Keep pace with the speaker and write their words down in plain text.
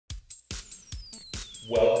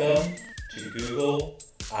Welcome to Google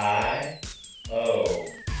I/O.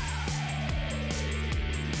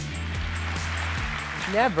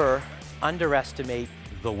 Never underestimate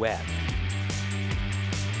the web.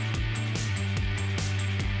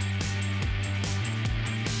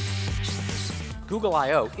 Google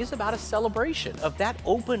I/O is about a celebration of that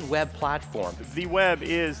open web platform. The web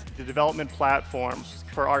is the development platform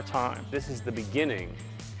for our time. This is the beginning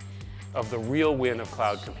of the real win of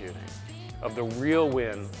cloud computing, of the real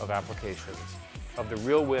win of applications, of the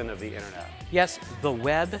real win of the internet. Yes, the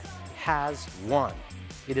web has won.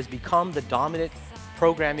 It has become the dominant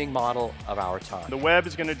programming model of our time. The web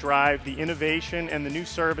is going to drive the innovation and the new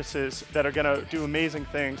services that are going to do amazing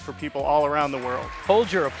things for people all around the world.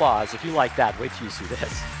 Hold your applause if you like that. Wait till you see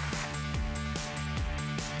this.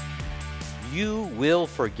 You will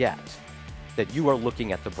forget that you are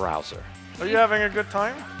looking at the browser. Are you having a good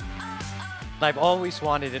time? I've always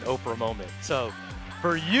wanted an Oprah moment. So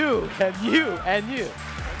for you and you and you. Thank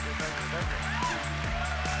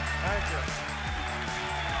you.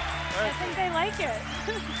 I think they like it.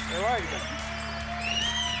 They like it.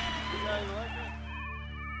 You guys like it?